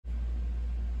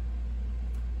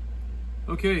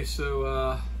Okay,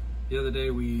 so the other day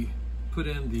we put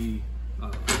in the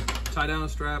tie down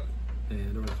strap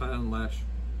or tie down latch.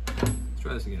 Let's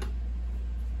try this again.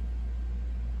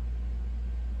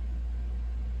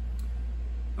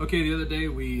 Okay, the other day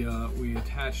we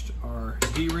attached our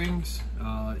D-rings,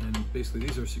 and basically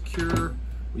these are secure.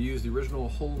 We used the original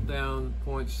hold down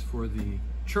points for the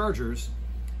chargers,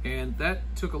 and that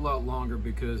took a lot longer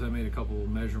because I made a couple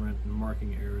measurement and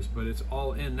marking errors, but it's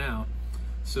all in now.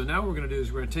 So now what we're going to do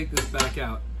is we're going to take this back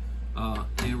out,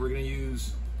 and we're going to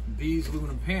use these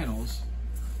aluminum panels,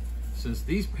 since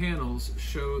these panels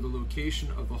show the location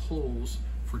of the holes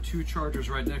for two chargers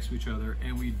right next to each other,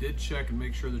 and we did check and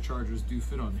make sure the chargers do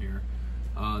fit on here.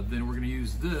 Then we're going to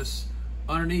use this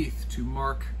underneath to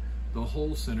mark the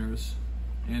hole centers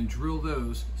and drill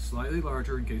those slightly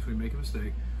larger in case we make a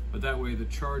mistake, but that way the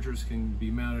chargers can be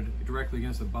mounted directly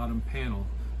against the bottom panel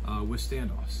with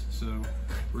standoffs. So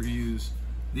we're going to use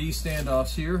these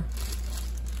standoffs here.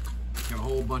 Got a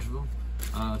whole bunch of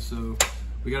them. So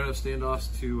we got enough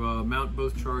standoffs to mount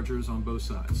both chargers on both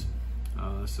sides.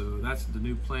 So that's the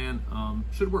new plan.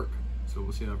 Should work. So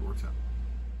we'll see how it works out.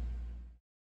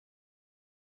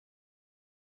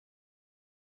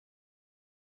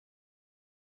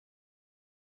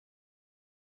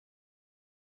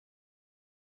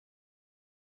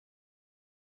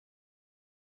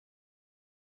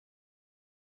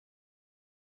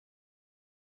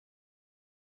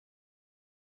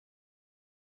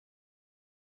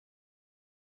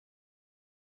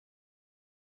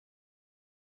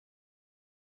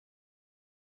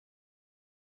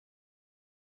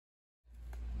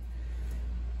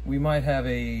 We might have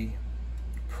a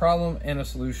problem and a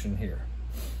solution here.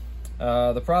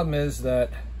 The problem is that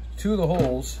two of the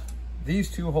holes,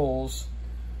 these two holes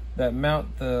that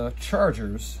mount the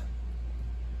chargers,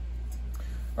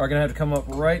 are gonna have to come up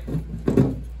right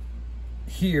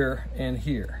here and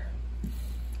here.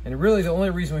 And really the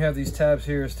only reason we have these tabs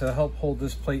here is to help hold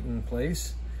this plate in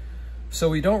place. So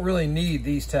we don't really need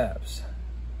these tabs.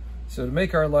 So to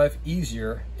make our life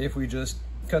easier, if we just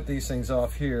cut these things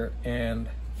off here and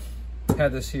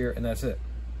had this here, and that's it.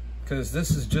 Because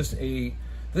this is just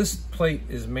this plate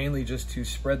is mainly just to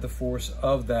spread the force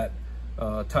of that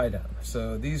tie down.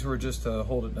 So these were just to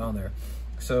hold it down there.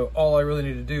 So all I really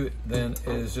need to do then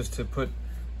is just to put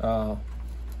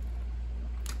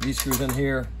these screws in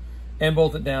here and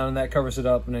bolt it down, and that covers it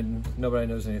up, and then nobody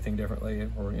knows anything differently.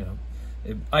 Or, you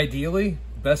know, ideally,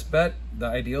 best bet, the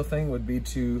ideal thing would be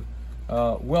to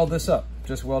weld this up.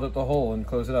 Just weld up the hole and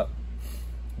close it up.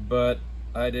 But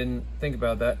I didn't think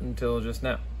about that until just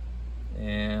now,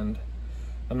 and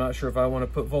I'm not sure if I want to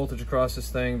put voltage across this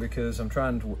thing because I'm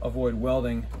trying to avoid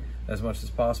welding as much as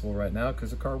possible right now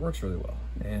because the car works really well,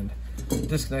 and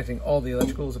disconnecting all the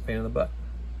electrical is a pain in the butt.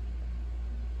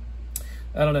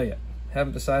 I don't know yet,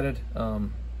 haven't decided.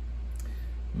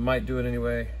 Might do it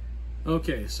anyway.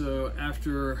 Okay, so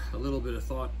after a little bit of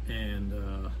thought and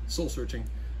soul searching,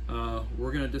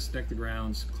 we're going to disconnect the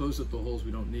grounds, close up the holes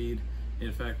we don't need.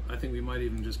 In fact, I think we might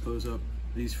even just close up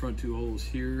these front two holes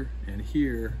here and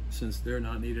here, since they're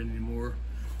not needed anymore.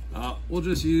 We'll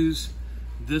just use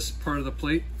this part of the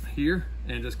plate here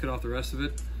and just cut off the rest of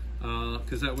it,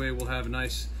 because that way we'll have a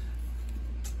nice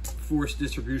force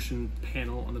distribution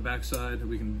panel on the back side that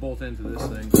we can bolt into this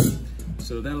thing.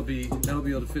 So that'll be able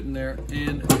to fit in there,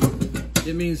 and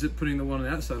it means that putting the one on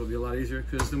the outside will be a lot easier,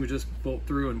 because then we just bolt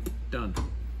through and done.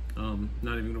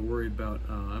 Not even gonna worry about,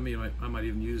 I might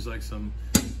even use like some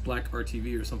black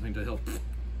RTV or something to help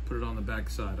put it on the back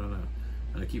side. I don't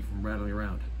know, keep it from rattling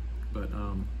around. But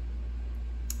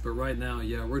right now,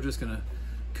 yeah, we're just gonna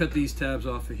cut these tabs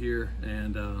off of here,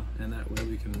 and that way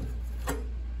we can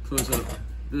close up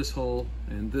this hole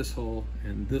and this hole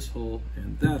and this hole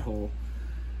and that hole.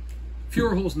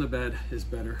 Fewer holes in the bed is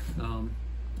better,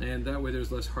 and that way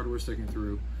there's less hardware sticking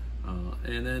through.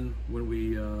 And then when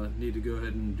we need to go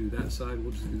ahead and do that side,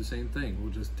 we'll just do the same thing.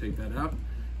 We'll just take that out,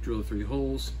 drill the 3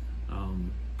 holes,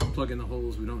 plug in the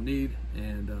holes we don't need,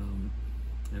 and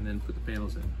then put the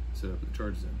panels in, put the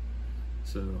charges in.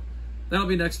 So that'll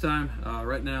be next time.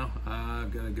 Right now,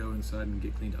 I've got to go inside and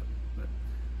get cleaned up.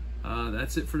 But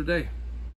that's it for today.